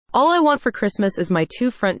All I want for Christmas is my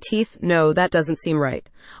 2 front teeth. No, that doesn't seem right.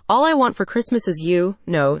 All I want for Christmas is you.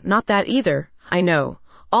 No, not that either. I know.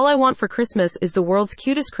 All I want for Christmas is the world's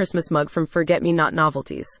cutest Christmas mug from Forget-Me-Not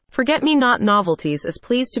Novelties. Forget-Me-Not Novelties is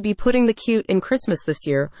pleased to be putting the cute in Christmas this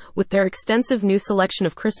year with their extensive new selection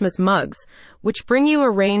of Christmas mugs, which bring you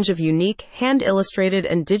a range of unique, hand-illustrated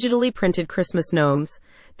and digitally printed Christmas gnomes.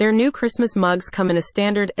 Their new Christmas mugs come in a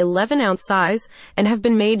standard 11-ounce size and have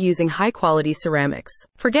been made using high-quality ceramics.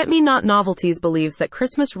 Forget-Me-Not Novelties believes that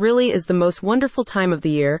Christmas really is the most wonderful time of the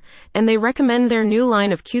year, and they recommend their new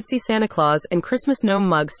line of cutesy Santa Claus and Christmas gnome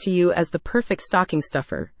mugs to you as the perfect stocking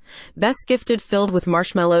stuffer. Best gifted filled with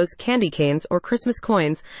marshmallows, candy canes, or Christmas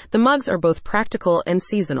coins, the mugs are both practical and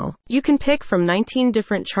seasonal. You can pick from 19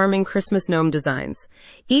 different charming Christmas gnome designs.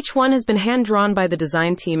 Each one has been hand-drawn by the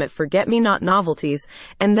design team at Forget-Me-Not Novelties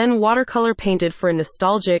and then watercolor painted for a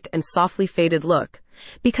nostalgic and softly faded look.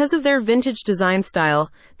 Because of their vintage design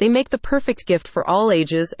style, they make the perfect gift for all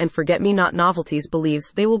ages, and Forget-Me-Not Novelties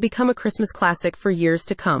believes they will become a Christmas classic for years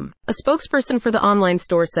to come. A spokesperson for the online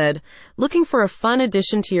store said, "Looking for a fun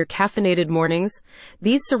addition to your caffeinated mornings?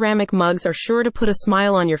 These ceramic mugs are sure to put a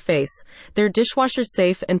smile on your face. They're dishwasher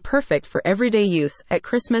safe and perfect for everyday use at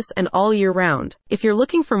Christmas and all year round." If you're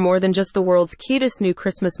looking for more than just the world's cutest new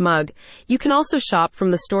Christmas mug, you can also shop from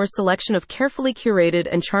the store's selection of carefully curated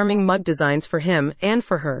and charming mug designs for him and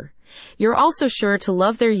for her. You're also sure to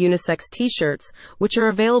love their unisex t-shirts, which are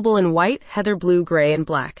available in white, heather blue, gray, and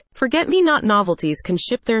black. Forget-Me-Not Novelties can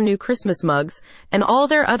ship their new Christmas mugs and all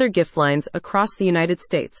their other gift lines across the United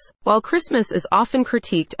States. While Christmas is often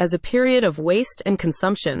critiqued as a period of waste and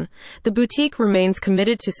consumption, the boutique remains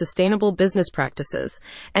committed to sustainable business practices,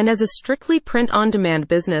 and as a strictly print-on-demand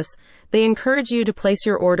business, they encourage you to place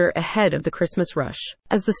your order ahead of the Christmas rush.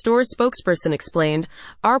 As the store's spokesperson explained,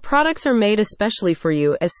 "Our products are made especially for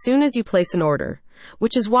you as soon as you place an order,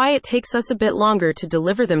 which is why it takes us a bit longer to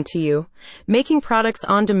deliver them to you. Making products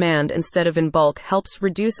on demand instead of in bulk helps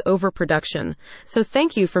reduce overproduction, so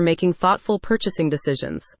thank you for making thoughtful purchasing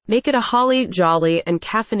decisions." Make it a holly, jolly, and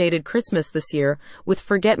caffeinated Christmas this year with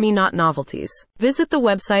Forget-Me-Not Novelties. Visit the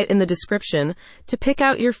website in the description to pick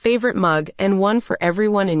out your favorite mug and one for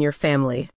everyone in your family.